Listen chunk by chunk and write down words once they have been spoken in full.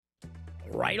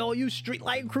Right, all you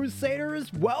Streetlight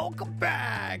Crusaders, welcome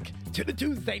back to the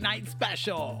Tuesday Night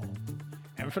Special.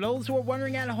 And for those who are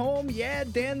wondering at home, yeah,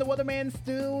 Dan the Weatherman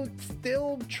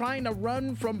still trying to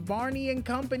run from Barney and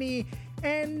company,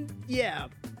 and yeah,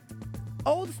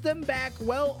 owes them back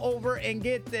well over, and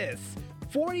get this,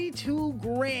 42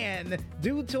 grand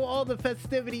due to all the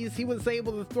festivities he was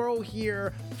able to throw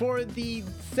here for the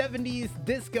 70s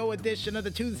disco edition of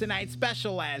the Tuesday Night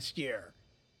Special last year.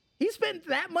 He spent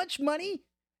that much money,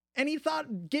 and he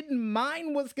thought getting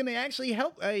mine was going to actually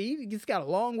help. He's got a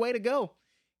long way to go.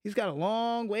 He's got a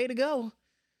long way to go.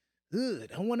 Ugh,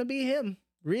 don't want to be him.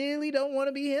 Really don't want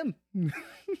to be him.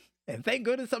 And thank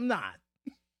goodness I'm not.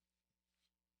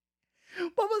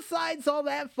 But besides all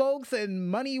that, folks, and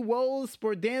money woes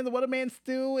for Dan the Weatherman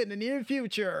Stew in the near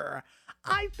future,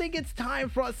 I think it's time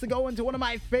for us to go into one of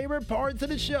my favorite parts of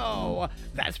the show.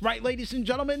 That's right, ladies and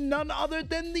gentlemen, none other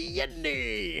than the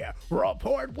Indy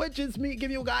Report, which is me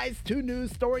giving you guys 2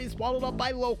 news stories followed up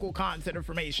by local concert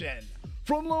information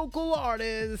from local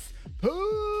artists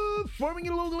performing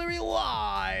in local area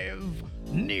live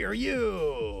near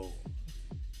you.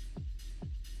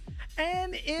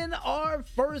 And in our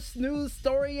first news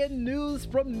story and news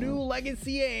from New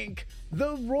Legacy Inc.,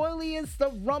 the Royaliest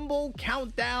of Rumble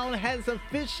countdown has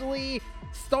officially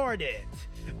started,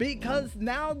 because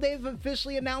now they've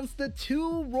officially announced the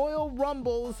 2 Royal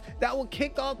Rumbles that will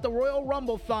kick off the Royal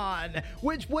Rumble-thon,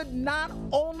 which would not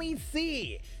only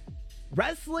see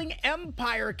Wrestling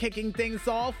Empire kicking things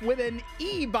off with an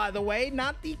E, by the way,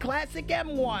 not the classic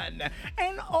M1.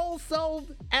 And also,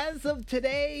 as of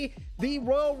today, the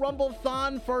Royal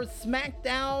Rumble-thon for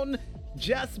SmackDown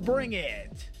Just Bring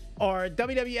It, or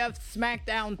WWF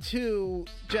SmackDown 2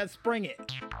 Just Bring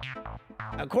It.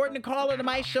 According to Carla to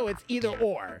my show, it's either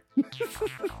or.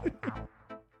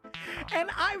 And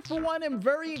I, for one, am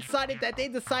very excited that they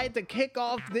decided to kick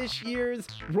off this year's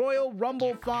Royal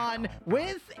Rumble-thon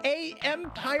with a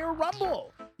Empire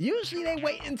Rumble. Usually they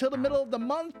wait until the middle of the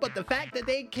month, but the fact that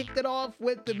they kicked it off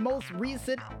with the most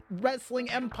recent Wrestling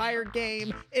Empire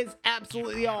game is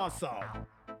absolutely awesome.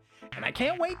 And I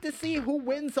can't wait to see who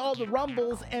wins all the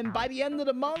Rumbles, and by the end of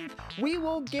the month, we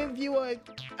will give you a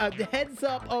heads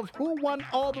up of who won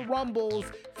all the Rumbles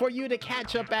for you to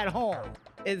catch up at home,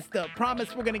 is the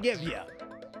promise we're going to give you.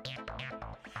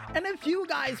 And if you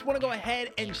guys want to go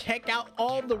ahead and check out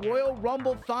all the Royal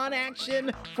Rumble-thon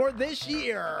action for this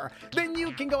year, then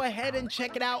you can go ahead and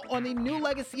check it out on the New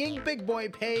Legacy Inc. Big Boy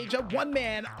page of one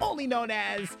man only known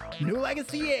as New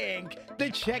Legacy Inc. to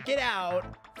check it out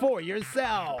for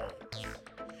yourselves.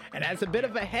 And as a bit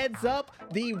of a heads up,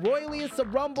 the Royaliest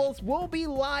of Rumbles will be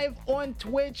live on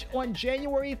Twitch on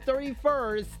January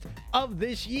 31st of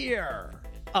this year,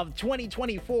 of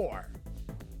 2024.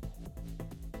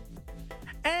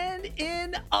 And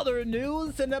in other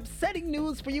news, and upsetting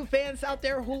news for you fans out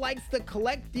there who likes to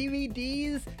collect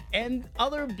DVDs and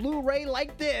other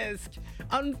Blu-ray-like discs,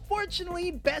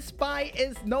 unfortunately, Best Buy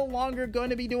is no longer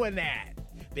going to be doing that,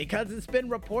 because it's been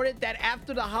reported that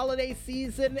after the holiday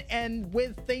season and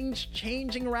with things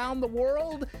changing around the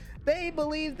world, they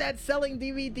believe that selling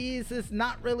DVDs is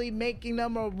not really making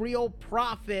them a real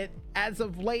profit as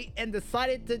of late, and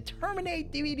decided to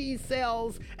terminate DVD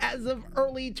sales as of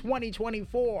early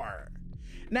 2024.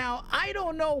 Now, I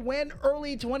don't know when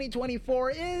early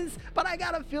 2024 is, but I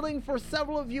got a feeling for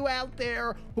several of you out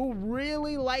there who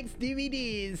really likes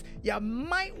DVDs, you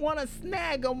might want to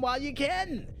snag them while you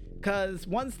can. Because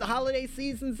once the holiday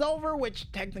season's over,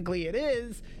 which technically it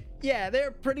is, yeah,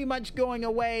 they're pretty much going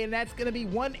away, and that's going to be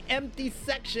one empty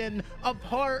section, a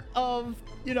part of,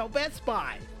 Best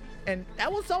Buy. And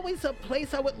that was always a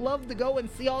place I would love to go and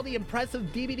see all the impressive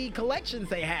DVD collections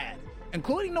they had,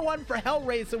 including the one for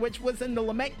Hellraiser, which was in the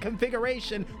Lament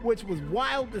configuration, which was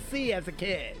wild to see as a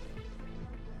kid.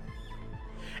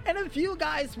 And if you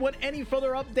guys want any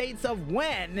further updates of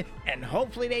when, and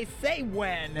hopefully they say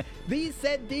when, these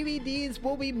said DVDs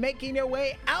will be making their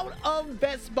way out of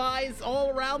Best Buys all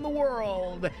around the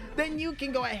world, then you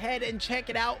can go ahead and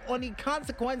check it out on the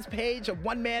Consequence page of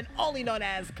one man only known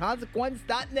as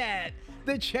Consequence.net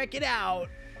to check it out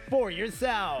for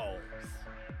yourselves.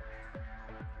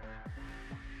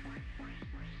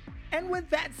 And with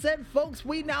that said, folks,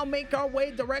 we now make our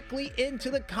way directly into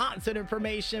the concert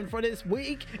information for this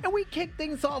week, and we kick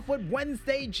things off with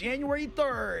Wednesday, January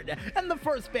 3rd. And the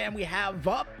first band we have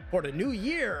up for the new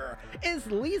year is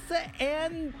Lisa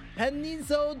Ann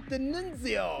Panizo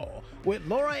D'Annunzio with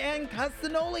Laura Ann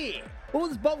Castagnoli,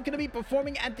 who's both going to be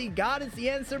performing at the God is the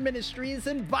Answer Ministries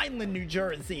in Vineland, New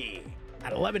Jersey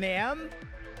at 11 a.m.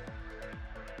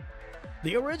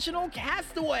 The Original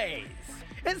Castaways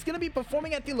is going to be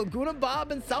performing at the Laguna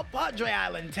Bob in South Padre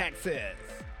Island, Texas.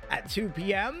 At 2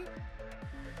 p.m.,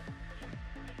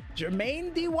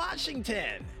 Jermaine D.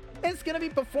 Washington is going to be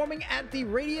performing at the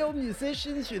Radio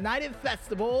Musicians United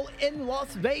Festival in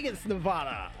Las Vegas,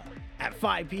 Nevada. At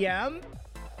 5 p.m.,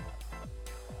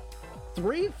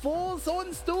 Three Fools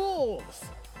on Stools,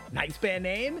 nice band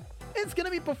name, is going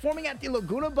to be performing at the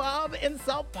Laguna Bob in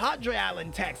South Padre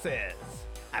Island, Texas.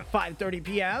 At 5:30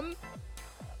 p.m.,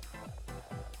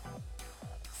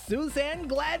 Suzanne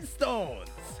Gladstones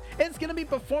is going to be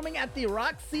performing at the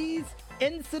Roxy's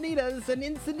Encinitas in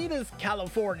Encinitas,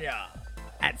 California.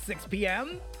 At 6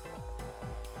 p.m.,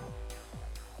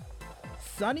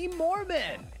 Sonny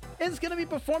Mormon is going to be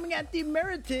performing at the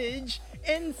Meritage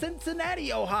in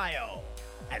Cincinnati, Ohio.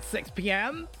 At 6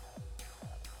 p.m.,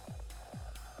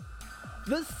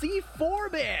 the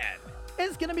C4 Band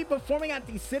is going to be performing at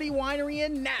the City Winery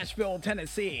in Nashville,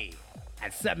 Tennessee.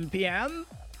 At 7 p.m.,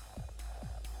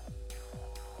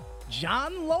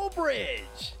 John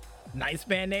Lowbridge, nice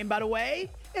band name by the way,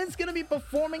 is going to be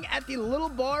performing at the Little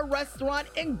Bar Restaurant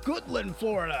in Goodland,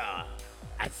 Florida.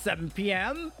 At 7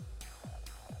 p.m.,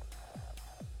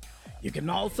 you can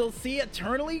also see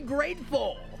Eternally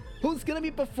Grateful, who's going to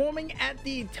be performing at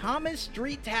the Thomas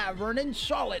Street Tavern in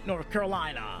Charlotte, North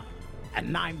Carolina. At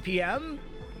 9 p.m.,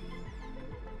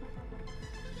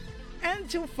 and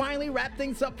to finally wrap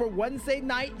things up for Wednesday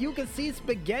night, you can see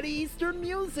Spaghetti Eastern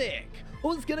Music,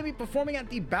 who's going to be performing at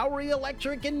the Bowery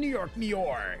Electric in New York, New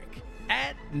York,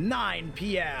 at 9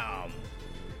 p.m.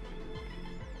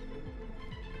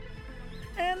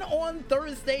 And on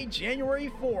Thursday,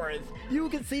 January 4th, you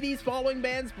can see these following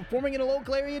bands performing in a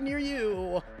local area near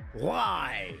you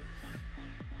live.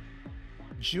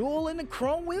 Jewel and the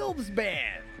Chrome Wheels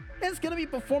Band is going to be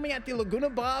performing at the Laguna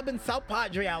Bob in South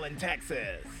Padre Island,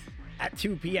 Texas. At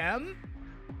 2 p.m.,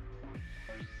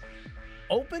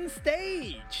 Open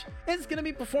Stage is going to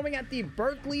be performing at the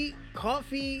Berkeley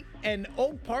Coffee and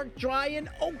Oak Park Dry in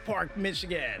Oak Park,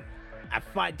 Michigan. At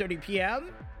 5:30 p.m.,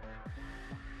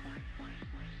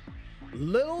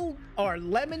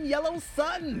 Lemon Yellow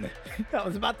Sun. I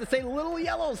was about to say Little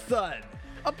Yellow Sun.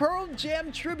 A Pearl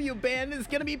Jam tribute band is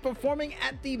going to be performing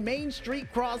at the Main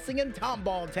Street Crossing in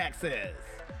Tomball, Texas.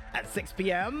 At 6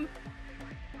 p.m.,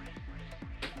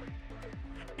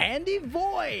 Andy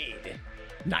Void,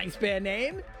 nice band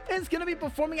name, is going to be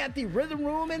performing at the Rhythm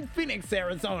Room in Phoenix,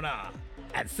 Arizona.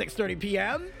 At 6:30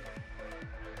 p.m.,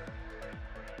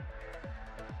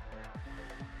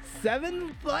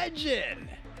 Seventh Legend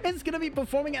is going to be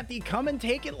performing at the Come and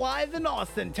Take It Live in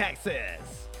Austin,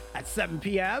 Texas. At 7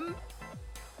 p.m.,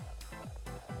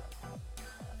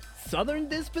 Southern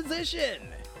Disposition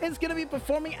is going to be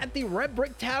performing at the Red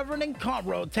Brick Tavern in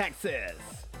Conroe, Texas.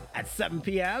 At 7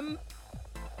 p.m.,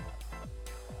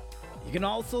 you can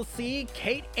also see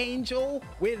Kate Angel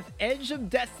with Edge of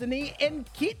Destiny in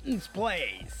Keaton's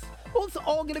Place, who's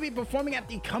all going to be performing at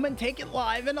the Come and Take It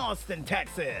Live in Austin,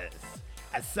 Texas.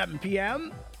 At 7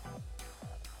 p.m.,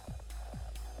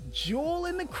 Jewel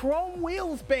and the Chrome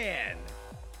Wheels Band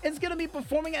is going to be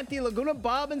performing at the Laguna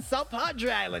Bob in South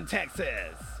Padre Island,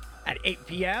 Texas. At 8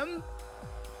 p.m.,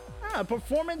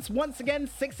 performance once again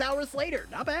 6 hours later.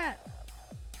 Not bad.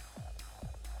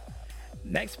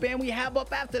 Next band we have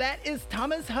up after that is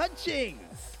Thomas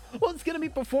Hutchings, who's going to be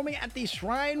performing at the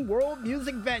Shrine World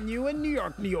Music Venue in New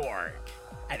York, New York.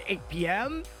 At 8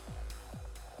 p.m.,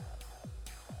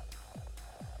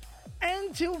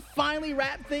 and to finally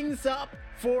wrap things up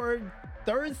for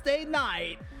Thursday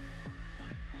night,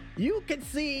 you can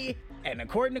see, and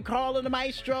according to Carl and the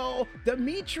Maestro,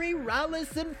 Dimitri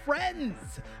Rallis and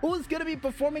Friends, who's going to be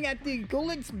performing at the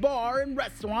Gulick's Bar and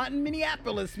Restaurant in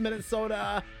Minneapolis,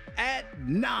 Minnesota at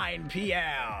 9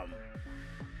 p.m.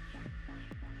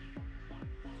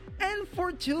 And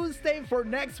for Tuesday for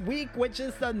next week, which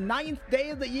is the 9th day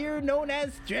of the year known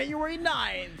as January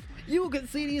 9th, you can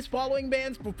see these following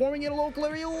bands performing in a local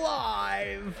area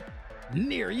live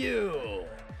near you.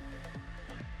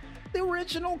 The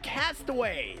Original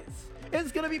Castaways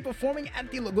is going to be performing at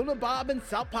the Laguna Bob in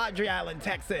South Padre Island,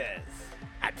 Texas.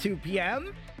 At 2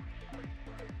 p.m.,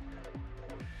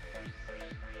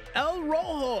 El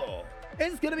Rojo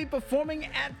is going to be performing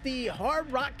at the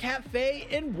Hard Rock Cafe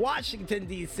in Washington,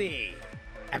 D.C.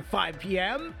 At 5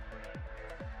 p.m.,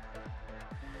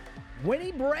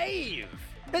 Winnie Brave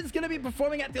is going to be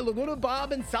performing at the Laguna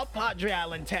Bob in South Padre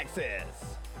Island, Texas.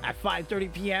 At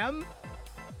 5:30 p.m.,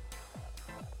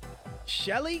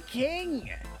 Shelly King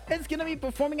is going to be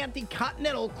performing at the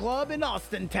Continental Club in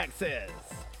Austin, Texas.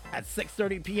 At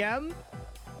 6:30 p.m.,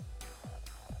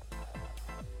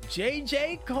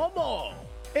 JJ Como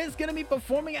is going to be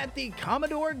performing at the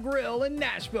Commodore Grill in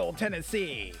Nashville,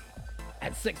 Tennessee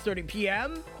at 6:30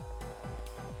 p.m.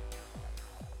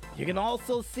 You can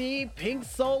also see Pink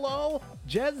Solo,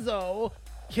 Jezzo,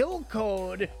 Kill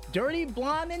Code, Dirty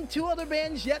Blonde, and 2 other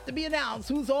bands yet to be announced,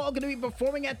 who's all going to be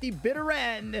performing at the Bitter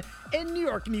End in New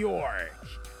York, New York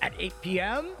at 8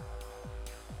 p.m.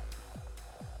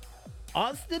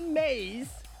 Austin Mays,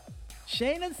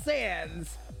 Shayna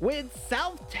Sands with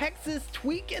South Texas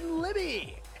Tweak and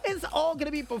Libby is all going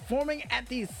to be performing at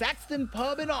the Saxton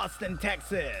Pub in Austin,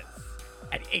 Texas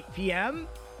at 8 p.m.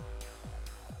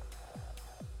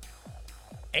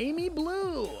 Amy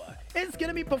Blue is going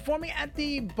to be performing at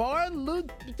the Bar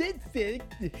Ludic,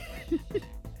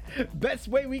 best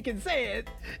way we can say it,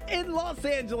 in Los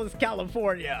Angeles,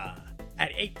 California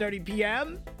at 8:30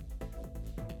 p.m.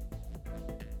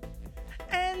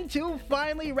 And to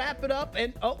finally wrap it up,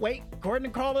 and oh wait,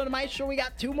 according to Carl and Maestro, we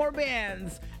got 2 more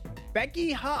bands.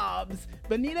 Becky Hobbs,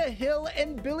 Benita Hill,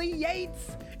 and Billy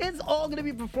Yates is all going to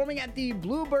be performing at the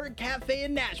Bluebird Cafe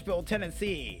in Nashville,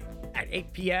 Tennessee at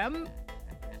 8 p.m.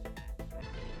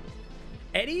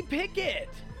 Eddie Pickett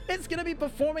is going to be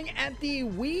performing at the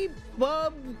Wee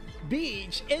Bub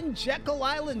Beach in Jekyll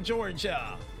Island,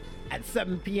 Georgia at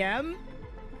 7 p.m.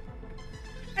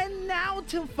 And now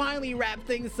to finally wrap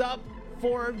things up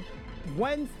for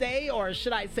Wednesday, or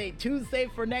should I say Tuesday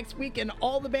for next week, and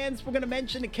all the bands we're going to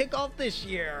mention to kick off this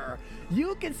year.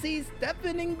 You can see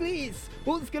Stephen Inglis,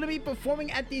 who's going to be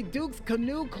performing at the Duke's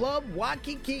Canoe Club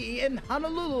Waikiki in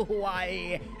Honolulu,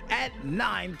 Hawaii at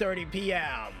 9:30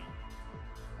 p.m.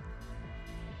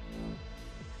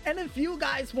 And if you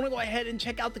guys want to go ahead and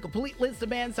check out the complete list of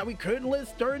bands that we couldn't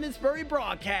list during this very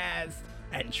broadcast,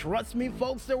 and trust me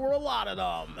folks, there were a lot of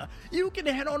them, you can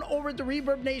head on over to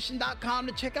ReverbNation.com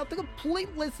to check out the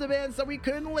complete list of bands that we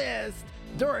couldn't list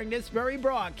during this very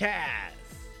broadcast.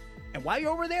 And while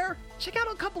you're over there, check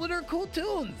out a couple of their cool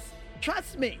tunes.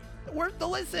 Trust me, they're worth the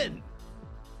listen.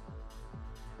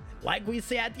 Like we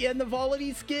say at the end of all of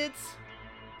these skits,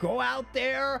 go out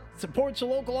there, support your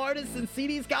local artists, and see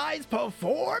these guys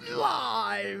perform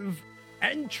live.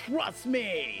 And trust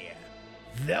me,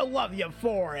 they'll love you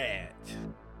for it.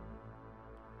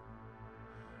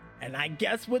 And I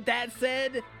guess with that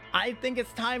said, I think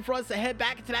it's time for us to head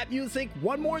back into that music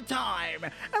one more time.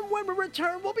 And when we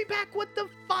return, we'll be back with the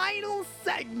final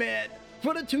segment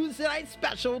for the Tuesday Night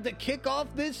Special to kick off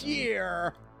this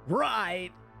year, right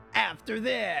after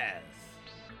this.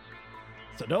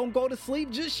 So don't go to sleep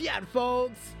just yet,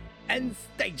 folks, and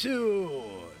stay tuned.